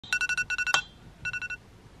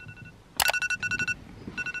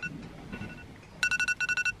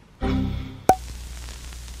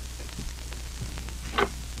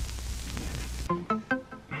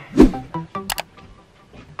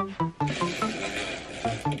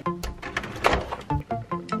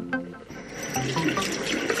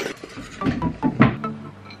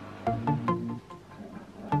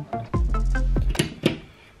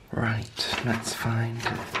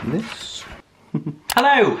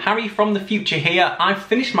Hello, Harry from the future here. I've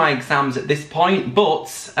finished my exams at this point,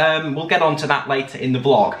 but we'll get on to that later in the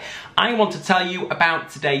vlog. I want to tell you about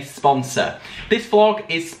today's sponsor. This vlog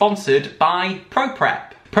is sponsored by ProPrep.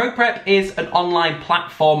 ProPrep is an online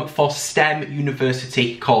platform for STEM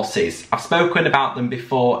university courses. I've spoken about them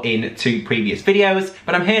before in 2 previous videos,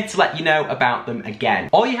 but I'm here to let you know about them again.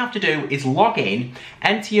 All you have to do is log in,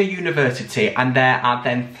 enter your university, and there are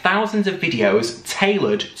then thousands of videos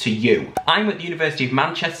tailored to you. I'm at the University of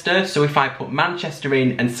Manchester, so if I put Manchester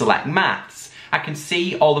in and select maths, I can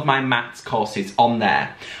see all of my maths courses on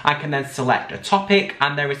there. I can then select a topic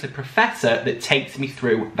and there is a professor that takes me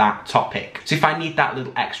through that topic. So if I need that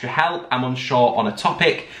little extra help, I'm unsure on a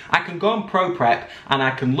topic, I can go on ProPrep and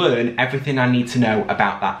I can learn everything I need to know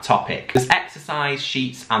about that topic. There's exercise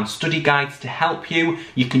sheets and study guides to help you.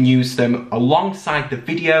 You can use them alongside the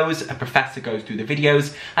videos. A professor goes through the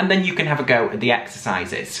videos and then you can have a go at the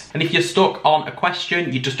exercises. And if you're stuck on a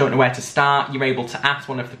question, you just don't know where to start, you're able to ask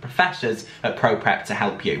one of the professors at ProPrep to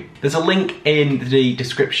help you. There's a link in the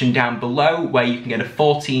description down below where you can get a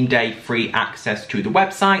 14-day free access to the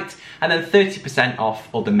website and then 30% off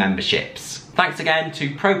other memberships. Thanks again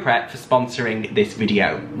to ProPrep for sponsoring this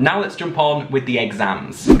video. Now let's jump on with the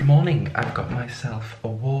exams. Good morning. I've got myself a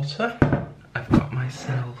water. I've got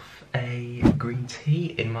myself a green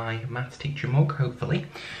tea in my maths teacher mug. Hopefully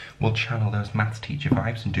we'll channel those maths teacher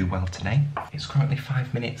vibes and do well today. It's currently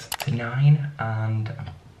 5 minutes to 9 and I'm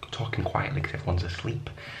talking quietly because everyone's asleep.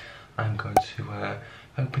 I'm going to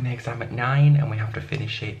open the exam at 9 and we have to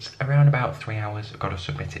finish it around about 3 hours. I've got to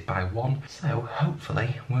submit it by 1. So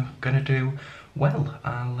hopefully we're going to do well.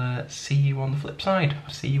 I'll see you on the flip side.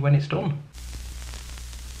 See you when it's done.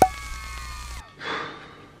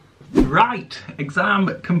 Right,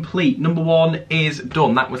 exam complete. Number 1 is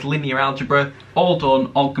done. That was linear algebra. All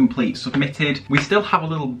done, all complete, submitted. We still have a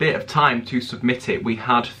little bit of time to submit it. We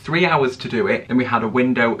had 3 hours to do it, and we had a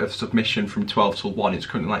window of submission from 12 till 1. It's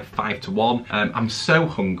currently like 5 to 1. I'm so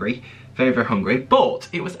hungry. Very, very hungry, but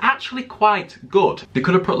it was actually quite good. They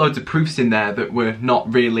could have put loads of proofs in there that were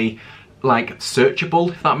not really like searchable,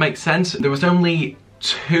 if that makes sense. There was only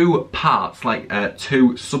 2 parts, like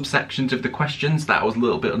 2 subsections of the questions that I was a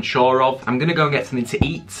little bit unsure of. I'm gonna go and get something to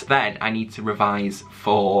eat. Then I need to revise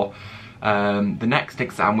for the next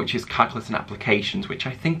exam, which is Calculus and Applications, which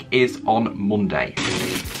I think is on Monday.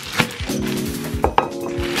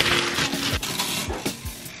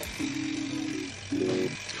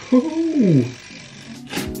 Ooh.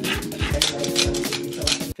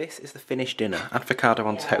 This is the finished dinner, avocado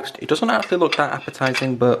on toast. It doesn't actually look that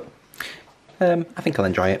appetizing, but I think I'll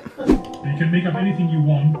enjoy it. You can make up anything you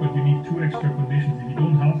want, but you need 2 extra conditions. If you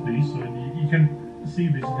don't have these, so you can see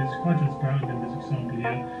this is quite transparent in this example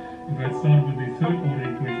here. If I start with the 3rd order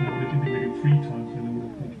equation, I would have integrated 3 times, and I would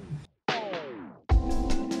have got.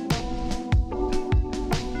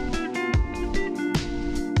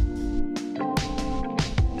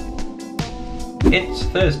 It's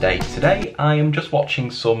Thursday. Today I am just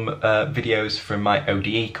watching some videos from my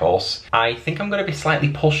ODE course. I think I'm going to be slightly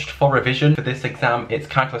pushed for revision for this exam. It's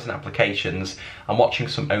Calculus and Applications. I'm watching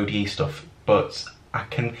some ODE stuff, but I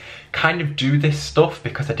can kind of do this stuff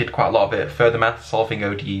because I did quite a lot of it. Further maths, solving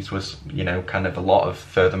ODEs was, you know, kind of a lot of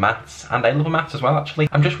further maths, and A-level maths as well, actually.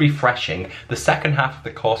 I'm just refreshing. The second half of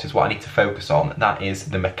the course is what I need to focus on. That is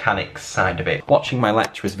the mechanics side of it. Watching my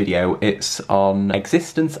lecturer's video, it's on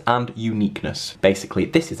existence and uniqueness. Basically,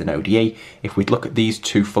 this is an ODE. If we look at these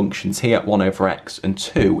 2 functions here, 1 over x and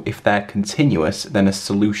 2, if they're continuous, then a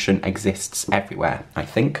solution exists everywhere, I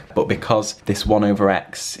think. But because this 1 over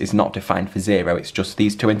x is not defined for 0, it's just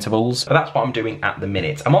these 2 intervals. But that's what I'm doing at the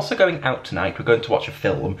minute. I'm also going out tonight. We're going to watch a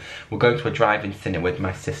film. We're going to a drive-in cinema with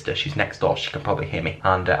my sister. She's next door. She can probably hear me.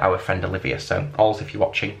 And our friend Olivia. So, alls, if you're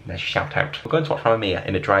watching, there's a shout out. We're going to watch Mamma Mia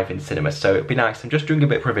in a drive-in cinema. So it'd be nice. I'm just doing a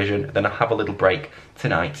bit of revision. Then I'll have a little break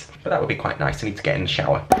tonight. But that would be quite nice. I need to get in the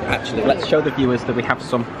shower. Actually, let's show the viewers that we have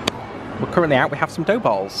some... We're currently out. We have some dough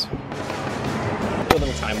balls. Do a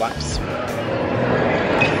little time lapse.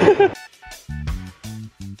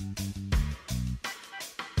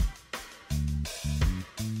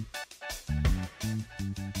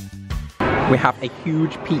 We have a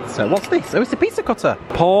huge pizza. What's this? Oh, it's a pizza cutter.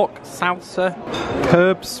 Pork, salsa,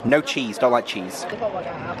 herbs. No cheese, don't like cheese.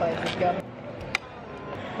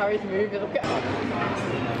 Harry's movie, look at it.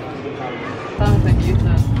 Sounds like you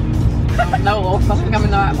said. No, Lord, I think I'm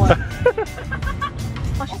in the right place.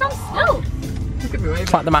 Oh, she's on still. Look at me waving.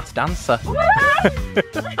 It's like the masked dancer.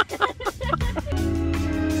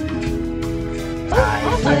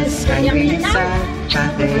 I was hungry, such a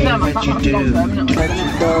thing that you do. Where'd you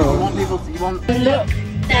go? You want people to, you want... Look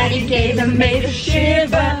Daddy gave and made a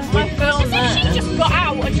shiver. She just got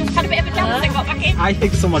out and just had a bit of a dance and got back in. I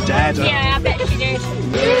think someone dared her. Yeah, I bet she did. You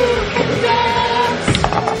can dance,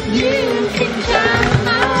 you can jam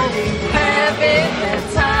out, having the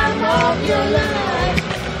time of your life.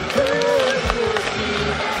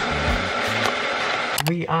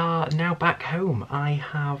 We are now back home. I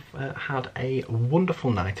have had a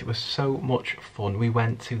wonderful night. It was so much fun. We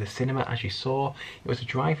went to the cinema, as you saw. It was a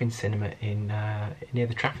drive-in cinema in near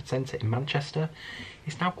the Trafford Centre in Manchester.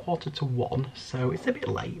 It's now 1:45, so it's a bit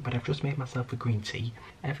late, but I've just made myself a green tea.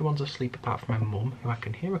 Everyone's asleep apart from my mum, who I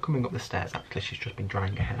can hear her coming up the stairs. Actually, she's just been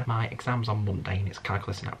drying her hair. My exam's on Monday and it's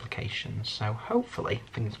calculus and applications, so hopefully,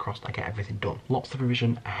 fingers crossed, I get everything done. Lots of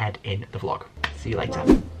revision ahead in the vlog. See you later.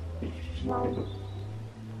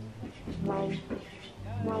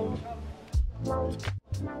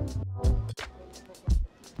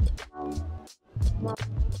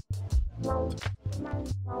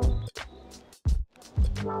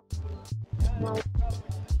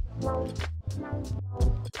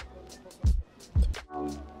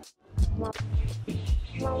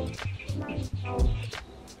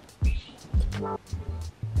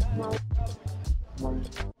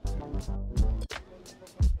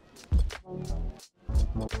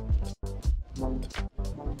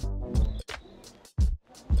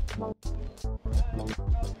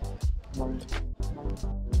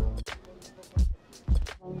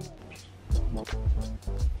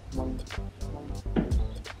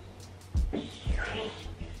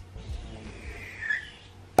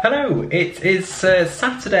 Hello, it is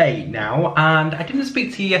Saturday now, and I didn't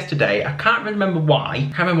speak to you yesterday. I can't remember why. I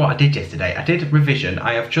can't remember what I did yesterday. I did revision.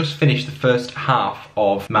 I have just finished the first half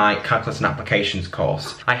of my calculus and applications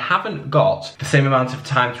course. I haven't got the same amount of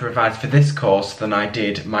time to revise for this course than I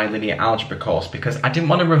did my linear algebra course, because I didn't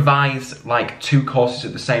want to revise like 2 courses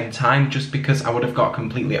at the same time, just because I would have got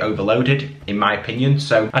completely overloaded, in my opinion.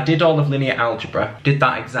 So I did all of linear algebra, did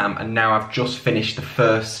that exam, and now I've just finished the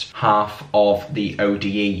first half of the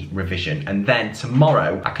ODE revision, and then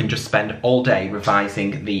tomorrow I can just spend all day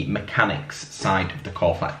revising the mechanics side of the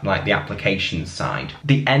course, like the applications side.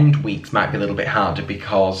 The end weeks might be a little bit harder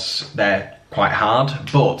because they're quite hard,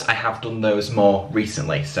 but I have done those more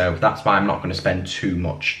recently, so that's why I'm not going to spend too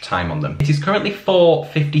much time on them. It is currently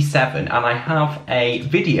 4:57 and I have a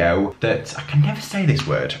video that, I can never say this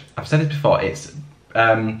word, I've said this before, it's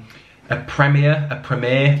a premiere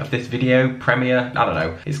of this video, I don't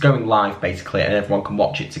know. It's going live basically and everyone can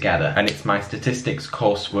watch it together, and it's my statistics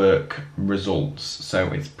coursework results. So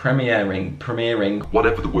it's premiering,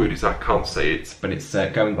 whatever the word is, I can't say it, but it's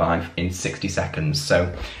going live in 60 seconds.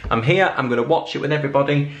 So I'm here, I'm gonna watch it with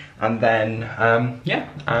everybody, and then, yeah,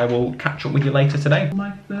 I will catch up with you later today.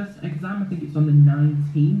 My first exam, I think it's on the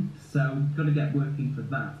 19th. So got to get working for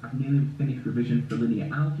that. I've nearly finished revision for linear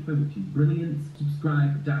algebra, which is brilliant.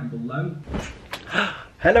 Subscribe down below.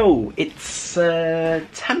 Hello, it's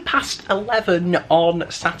 11:10 on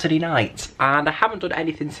Saturday night, and I haven't done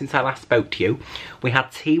anything since I last spoke to you. We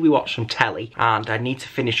had tea, we watched some telly, and I need to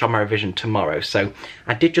finish on my revision tomorrow. So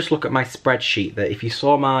I did just look at my spreadsheet. That if you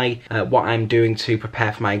saw my what I'm doing to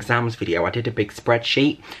prepare for my exams video, I did a big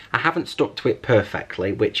spreadsheet. I haven't stuck to it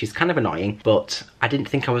perfectly, which is kind of annoying, but I didn't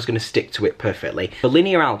think I was going to stick to it perfectly. For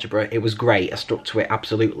linear algebra, it was great, I stuck to it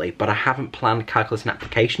absolutely, but I haven't planned calculus and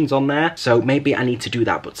applications on there, so maybe I need to do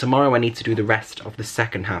that. But tomorrow I need to do the rest of the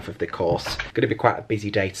second half of the course. Going to be quite a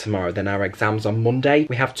busy day tomorrow. Then our exam's on Monday.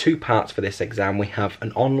 We have 2 parts for this exam. We have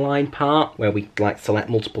an online part where we like select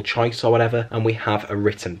multiple choice or whatever, and we have a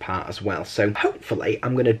written part as well. So hopefully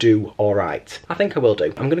I'm going to do all right. I think I will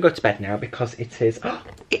do. I'm going to go to bed now because it is,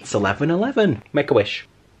 it's 11:11. Make a wish.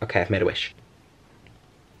 Okay, I've made a wish.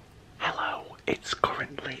 Hello, it's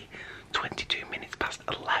currently 22 minutes past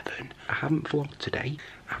 11. I haven't vlogged today.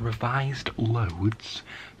 I revised loads,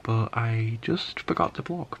 but I just forgot to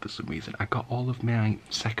vlog for some reason. I got all of my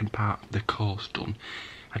second part of the course done.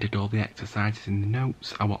 I did all the exercises in the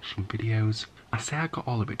notes, I watched some videos. I say I got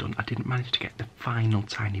all of it done. I didn't manage to get the final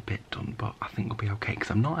tiny bit done, but I think we'll be okay, because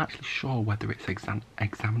I'm not actually sure whether it's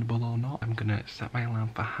examinable or not. I'm gonna set my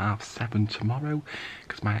alarm for 7:30 tomorrow,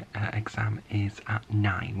 because my exam is at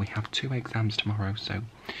 9. We have 2 exams tomorrow, so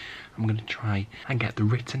I'm going to try and get the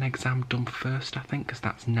written exam done first, I think, because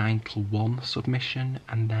that's 9 till 1 submission,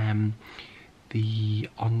 and then the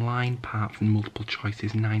online part from multiple choice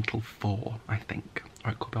is 9 till 4, I think.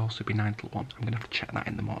 Or it could also be 9 till 1. I'm going to have to check that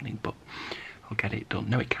in the morning, but I'll get it done.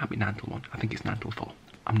 No, it can't be 9 till 1. I think it's 9 till 4.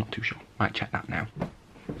 I'm not too sure. Might check that now.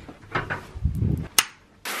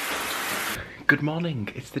 Good morning.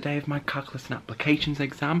 It's the day of my calculus and applications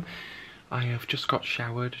exam. I have just got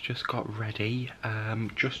showered, just got ready,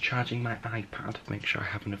 just charging my iPad to make sure I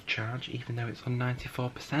have enough charge, even though it's on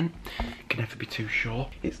 94%. Can never be too sure.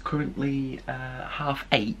 It's currently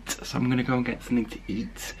 8:30, so I'm gonna go and get something to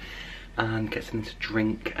eat and get something to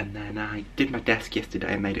drink, and then I did my desk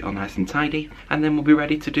yesterday and made it all nice and tidy, and then we'll be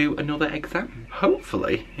ready to do another exam.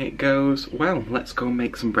 Hopefully it goes well. Let's go and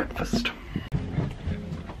make some breakfast.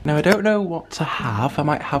 Now I don't know what to have. I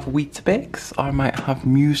might have Weetabix, or I might have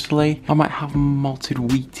muesli, or I might have malted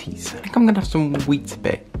Wheaties. I think I'm gonna have some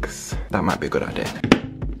Weetabix. That might be a good idea.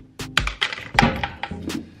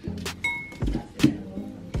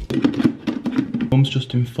 Mum's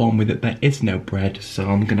just informed me that there is no bread, so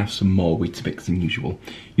I'm gonna have some more Weetabix than usual.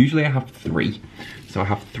 Usually I have 3, so I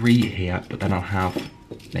have 3 here, but then I'll have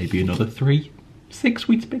maybe another 3. 6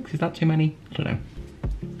 Weetabix, is that too many? I don't know.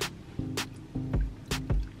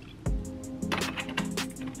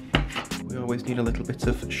 We always need a little bit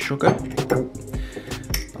of sugar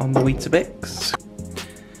on the Weetabix. A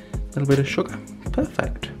little bit of sugar,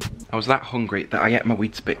 perfect. I was that hungry that I ate my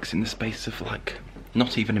Weetabix in the space of like,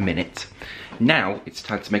 not even a minute. Now it's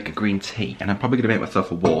time to make a green tea, and I'm probably gonna make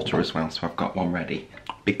myself a water as well, so I've got one ready.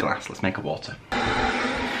 Big glass, let's make a water.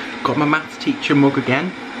 Got my maths teacher mug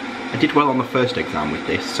again. I did well on the first exam with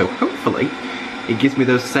this, so hopefully it gives me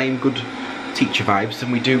those same good teacher vibes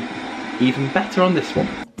and we do even better on this one.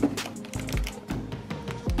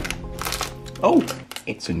 Oh,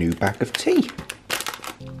 it's a new bag of tea.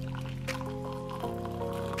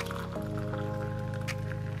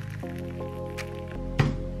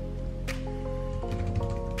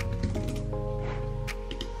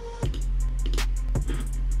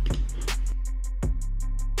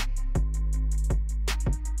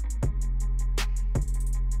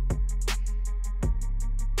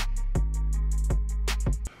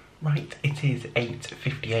 Right, it is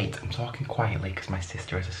 8:58. I'm talking quietly because my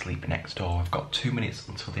sister is asleep next door. I've got 2 minutes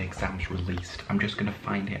until the exam's released. I'm just going to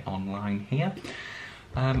find it online here.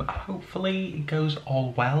 Hopefully it goes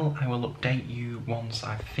all well. I will update you once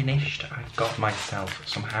I've finished. I've got myself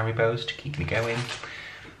some Haribos to keep me going.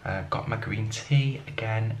 I've got my green tea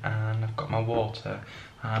again, and I've got my water,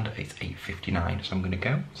 and it's 8:59, so I'm going to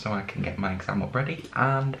go so I can get my exam up ready,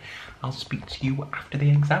 and I'll speak to you after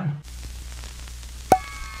the exam.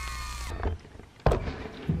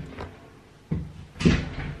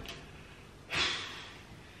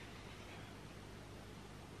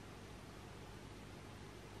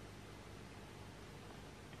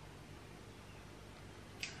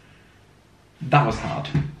 That was hard.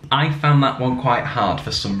 I found that one quite hard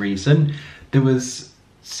for some reason. There was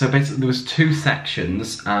 2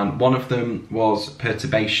 sections, and one of them was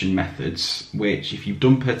perturbation methods, which if you've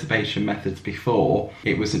done perturbation methods before,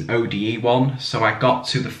 it was an ODE one. So I got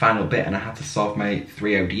to the final bit and I had to solve my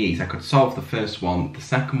 3 ODEs. I could solve the first one. The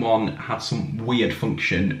second one had some weird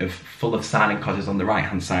function of full of sine and coses on the right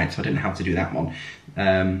hand side, so I didn't have to do that one.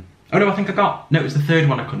 Oh no, I think I got, no, it was the third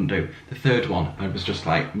one I couldn't do. The third one, I was just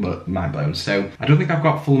like, mind blown. So I don't think I've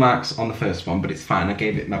got full marks on the first one, but it's fine. I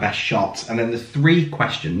gave it my best shot. And then the 3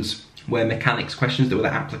 questions were mechanics questions that were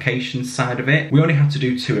the application side of it. We only had to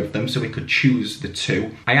do 2 of them, so we could choose the 2.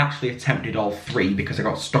 I actually attempted all 3 because I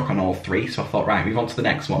got stuck on all 3, so I thought, right, move on to the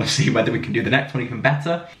next one and see whether we can do the next one even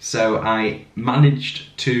better. So I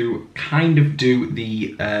managed to kind of do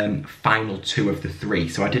the final 2 of the 3,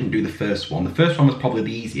 so I didn't do the first one. The first one was probably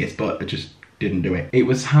the easiest, but I just didn't do it. It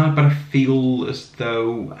was hard, but I feel as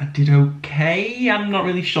though I did okay. I'm not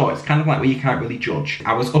really sure. It's kind of like where you can't really judge.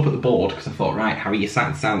 I was up at the board because I thought, right, Harry, you're sat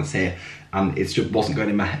in silence here, and it just wasn't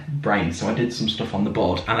going in my brain, so I did some stuff on the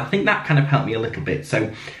board, and I think that kind of helped me a little bit.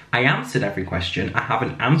 So I answered every question. I have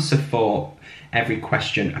an answer for every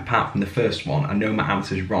question apart from the first one. I know my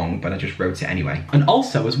answer's wrong, but I just wrote it anyway. And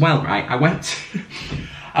also as well, right, I was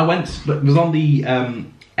on the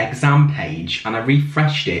exam page and I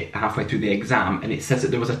refreshed it halfway through the exam, and it says that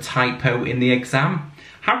there was a typo in the exam.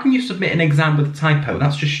 How can you submit an exam with a typo?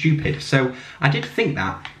 That's just stupid. So I did think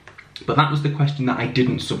that, but that was the question that I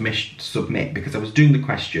didn't submit because I was doing the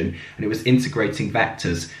question and it was integrating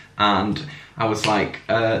vectors, and I was like,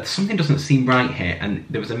 something doesn't seem right here, and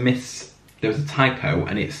there was a typo,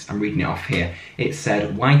 and I'm reading it off here. It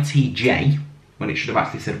said YTJ when it should have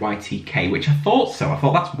actually said YTK, which I thought so. I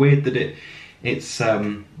thought that's weird that it's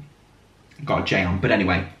got a J on, but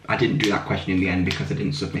anyway, I didn't do that question in the end because I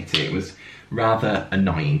didn't submit it. It was rather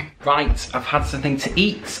annoying. Right, I've had something to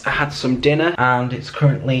eat. I had some dinner, and it's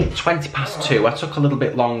currently 2:20. I took a little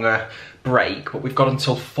bit longer break, but we've got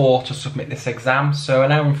until 4 to submit this exam. So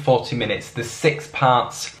an hour and 40 minutes. There's 6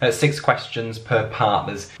 parts, 6 questions per part.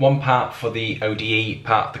 There's 1 part for the ODE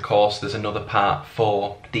part of the course. There's another part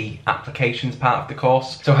for the applications part of the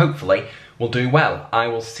course. So hopefully we'll do well. I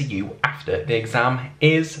will see you after the exam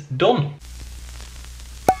is done.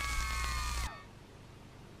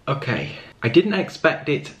 Okay, I didn't expect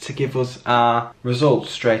it to give us our results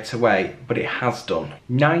straight away, but it has done.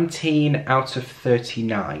 19 out of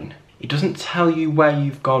 39. It doesn't tell you where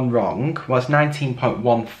you've gone wrong. Well, it's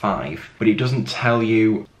 19.15, but it doesn't tell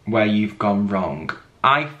you where you've gone wrong.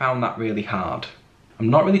 I found that really hard. I'm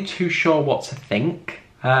not really too sure what to think.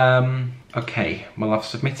 Okay, well, I've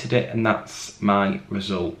submitted it and that's my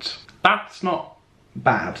result. That's not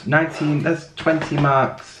bad. 19, that's 20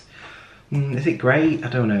 marks. Is it great? I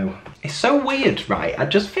don't know. It's so weird, right? I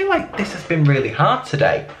just feel like this has been really hard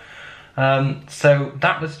today. So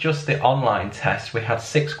that was just the online test. We had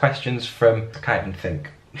 6 questions from, I can't even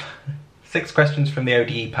think. 6 questions from the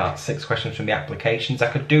ODE part, 6 questions from the applications. I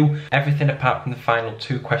could do everything apart from the final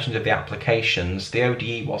 2 questions of the applications. The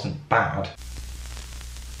ODE wasn't bad.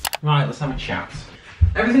 Right, let's have a chat.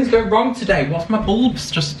 Everything's going wrong today. What's my bulbs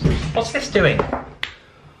just, what's this doing?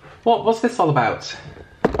 What's this all about?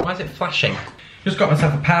 Why is it flashing? Just got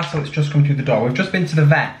myself a parcel, it's just come through the door. We've just been to the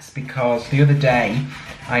vets because the other day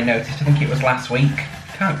I noticed, I think it was last week,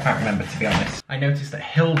 can't quite remember to be honest. I noticed that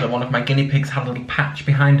Hilda, one of my guinea pigs, had a little patch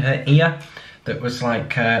behind her ear that was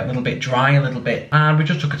like a little bit dry, a little bit, and we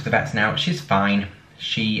just took her to the vets now. She's fine.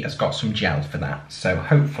 She has got some gel for that, so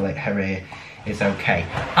hopefully her ear is okay.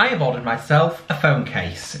 I have ordered myself a phone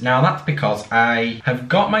case. Now that's because I have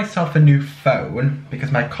got myself a new phone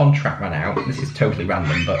because my contract ran out. This is totally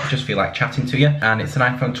random, but I just feel like chatting to you. And it's an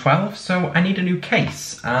iPhone 12, so I need a new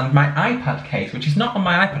case. And my iPad case, which is not on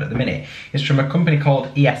my iPad at the minute, is from a company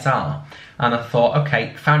called ESR. And I thought,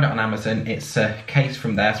 okay, found it on Amazon. It's a case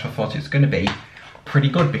from there, so I thought it's gonna be pretty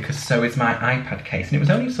good because so is my iPad case, and it was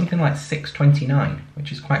only something like $6.29,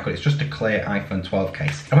 which is quite good. It's just a clear iPhone 12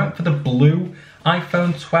 case. I went for the blue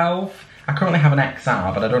iPhone 12. I currently have an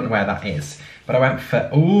XR, but I don't know where that is. But I went for,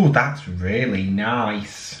 ooh, that's really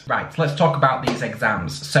nice. Right, so let's talk about these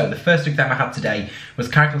exams. So the first exam I had today was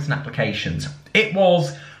calculus and applications. It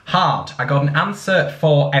was hard. I got an answer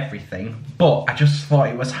for everything, but I just thought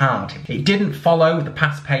it was hard. It didn't follow the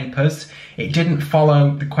past papers. It didn't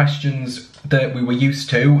follow the questions that we were used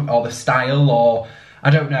to, or the style, or I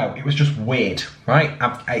don't know. It was just weird, right?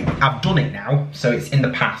 I've done it now, so it's in the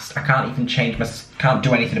past. I can't even change can't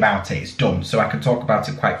do anything about it. It's done, so I can talk about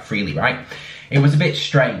it quite freely, right? It was a bit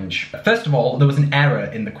strange. First of all, there was an error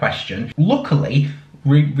in the question. Luckily,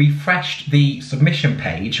 we refreshed the submission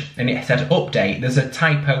page and it said update. There's a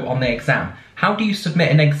typo on the exam. How do you submit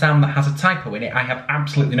an exam that has a typo in it? I have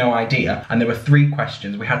absolutely no idea. And there were 3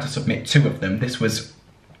 questions. We had to submit 2 of them. This was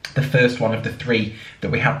the first one of the 3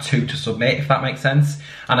 that we had 2 to submit, if that makes sense.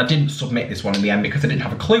 And I didn't submit this one in the end because I didn't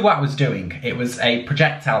have a clue what I was doing. It was a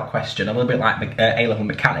projectile question, a little bit like A-level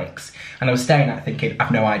mechanics. And I was staring at it thinking,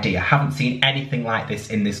 I've no idea. I haven't seen anything like this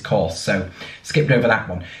in this course, so skipped over that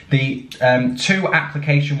one. The 2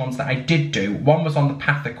 application ones that I did do, one was on the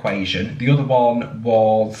path equation. The other one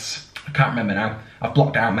was, I can't remember now. I've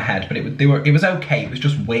blocked it out in my head, but it was okay. It was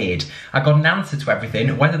just weird. I got an answer to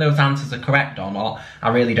everything. Whether those answers are correct or not, I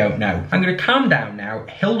really don't know. I'm gonna calm down now.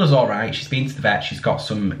 Hilda's all right. She's been to the vet. She's got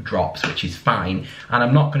some drops, which is fine. And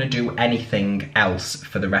I'm not gonna do anything else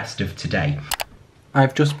for the rest of today.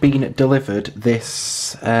 I've just been delivered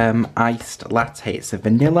this iced latte. It's a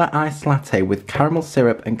vanilla iced latte with caramel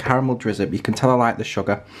syrup and caramel drizzle. You can tell I like the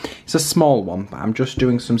sugar. It's a small one, but I'm just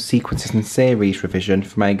doing some sequences and series revision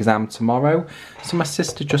for my exam tomorrow. So my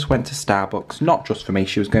sister just went to Starbucks, not just for me,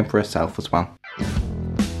 she was going for herself as well.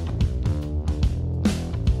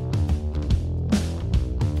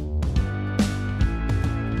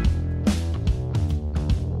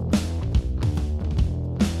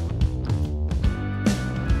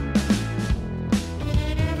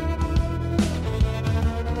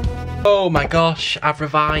 Oh my gosh, I've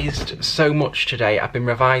revised so much today. I've been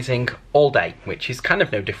revising all day, which is kind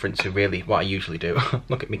of no different to really what I usually do.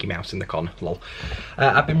 Look at Mickey Mouse in the con, lol.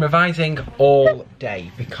 I've been revising all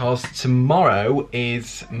day because tomorrow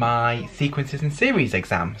is my sequences and series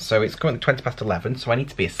exam. So it's currently 11:20, so I need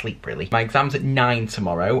to be asleep really. My exam's at 9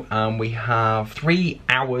 tomorrow, and we have 3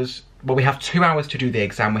 hours, well we have 2 hours to do the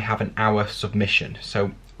exam, we have an hour submission.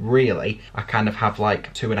 So really, I kind of have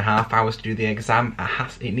like 2.5 hours to do the exam.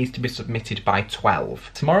 It needs to be submitted by 12.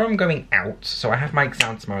 Tomorrow I'm going out, so I have my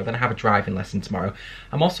exam tomorrow, then I have a driving lesson tomorrow.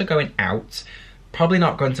 I'm also going out Probably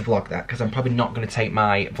not going to vlog that because I'm probably not going to take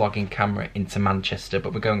my vlogging camera into Manchester,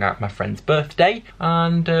 but we're going out for my friend's birthday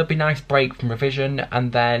and it'll be a nice break from revision,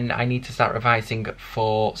 and then I need to start revising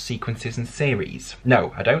for sequences and series.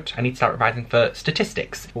 No, I don't. I need to start revising for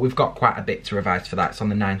statistics. But we've got quite a bit to revise for that. It's on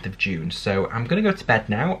the 9th of June. So I'm going to go to bed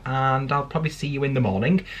now and I'll probably see you in the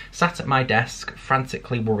morning, sat at my desk,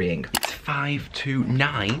 frantically worrying. It's 5 to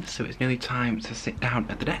 9, so it's nearly time to sit down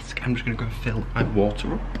at the desk. I'm just going to go fill my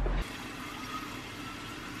water up.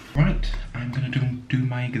 Right, I'm gonna do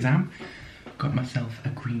my exam. Got myself a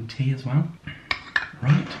green tea as well.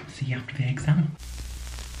 Right, see you after the exam.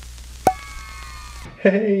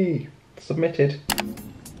 Hey, submitted.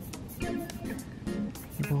 You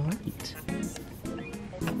alright?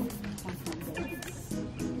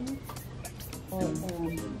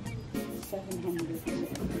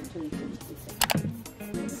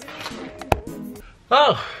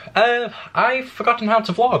 Oh, I've forgotten how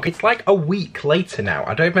to vlog. It's like a week later now.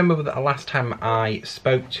 I don't remember the last time I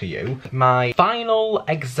spoke to you. My final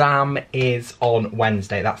exam is on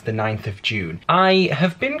Wednesday. That's the 9th of June. I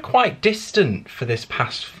have been quite distant for this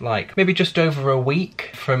past, like, maybe just over a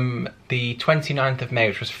week from the 29th of May,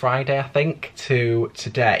 which was Friday, I think, to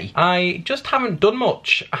today. I just haven't done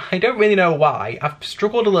much. I don't really know why. I've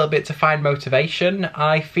struggled a little bit to find motivation.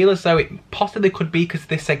 I feel as though it possibly could be because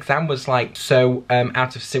this exam was like so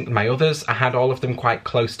out of sync with my others. I had all of them quite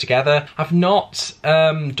close together. I've not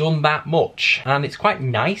done that much, and it's quite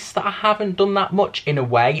nice that I haven't done that much in a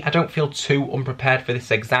way. I don't feel too unprepared for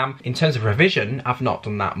this exam. In terms of revision, I've not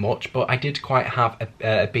done that much, but I did quite have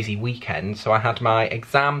a busy weekend. So I had my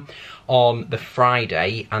exam on the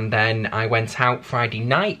Friday, and then I went out Friday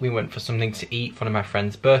night. We went for something to eat for one of my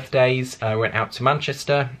friend's birthdays. Went out to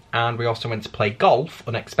Manchester, and we also went to play golf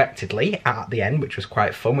unexpectedly at the end, which was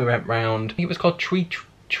quite fun. We went round, I think it was called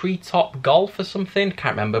Treetop Golf or something,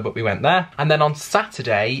 can't remember, but we went there. And then on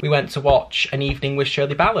Saturday we went to watch an evening with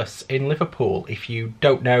Shirley Ballas in Liverpool. If you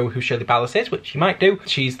don't know who Shirley Ballas is, which you might do,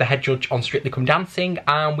 she's the head judge on Strictly Come Dancing,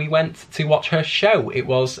 and we went to watch her show. It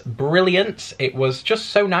was brilliant. It was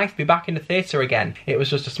just so nice to be back in the theatre again. It was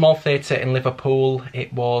just a small theatre in Liverpool.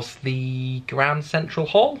 It was the Grand Central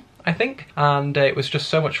Hall, I think, and it was just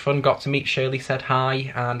so much fun. Got to meet Shirley, said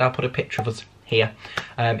hi, and I'll put a picture of us here.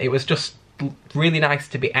 It was just really nice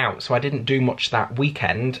to be out, so I didn't do much that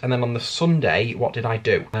weekend. And then on the Sunday, what did I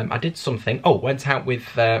do? I did something. Oh, went out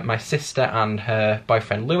with my sister and her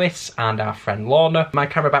boyfriend Lewis and our friend Lorna. My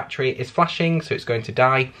camera battery is flashing, so it's going to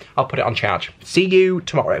die. I'll put it on charge. See you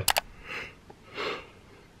tomorrow.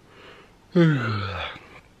 I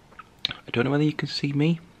don't know whether you can see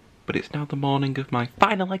me, but it's now the morning of my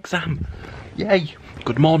final exam. Yay!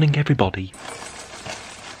 Good morning, everybody.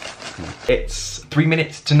 It's 3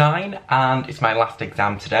 minutes to 9 and it's my last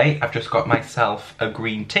exam today. I've just got myself a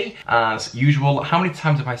green tea as usual. How many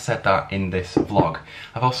times have I said that in this vlog?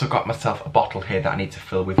 I've also got myself a bottle here that I need to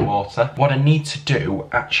fill with water. What I need to do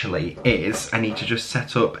actually is I need to just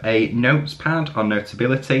set up a notes pad on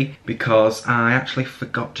Notability because I actually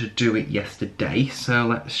forgot to do it yesterday. So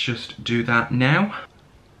let's just do that now.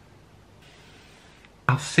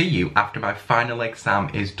 I'll see you after my final exam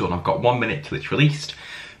is done. I've got 1 minute till it's released.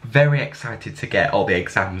 Very excited to get all the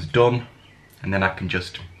exams done, and then I can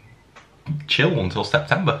just chill until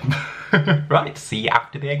September. Right, see you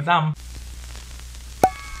after the exam.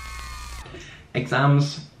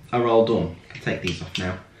 Exams are all done. I can take these off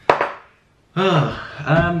now.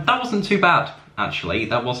 That wasn't too bad, actually.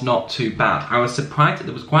 That was not too bad. I was surprised that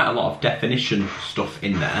there was quite a lot of definition stuff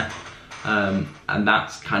in there. And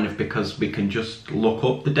that's kind of because we can just look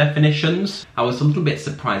up the definitions. I was a little bit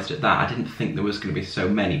surprised at that. I didn't think there was going to be so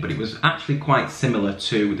many, but it was actually quite similar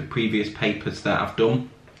to the previous papers that I've done.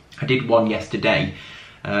 I did one yesterday,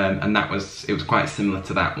 and it was quite similar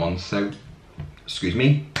to that one. So, excuse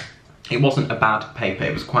me, it wasn't a bad paper.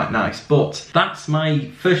 It was quite nice. But that's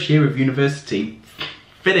my first year of university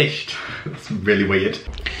finished. That's really weird.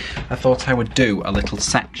 I thought I would do a little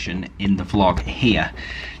section in the vlog here,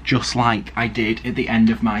 just like I did at the end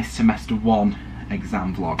of my semester 1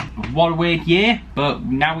 exam vlog. What a weird year, but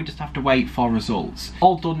now we just have to wait for results.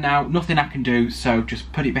 All done now, nothing I can do, so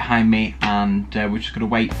just put it behind me and we're just gonna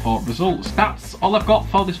wait for results. That's all I've got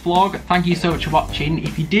for this vlog. Thank you so much for watching.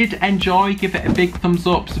 If you did enjoy, give it a big thumbs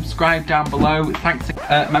up, subscribe down below. Thanks.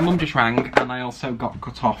 My mum just rang and I also got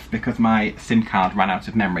cut off because my SIM card ran out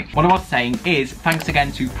of memory. What I was saying is thanks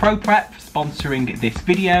again to ProPrep for sponsoring this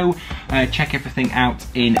video. Check everything out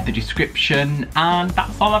in the description, and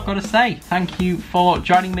that's all I've got to say. Thank you for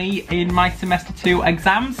joining me in my semester 2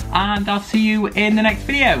 exams, and I'll see you in the next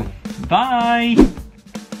video. Bye!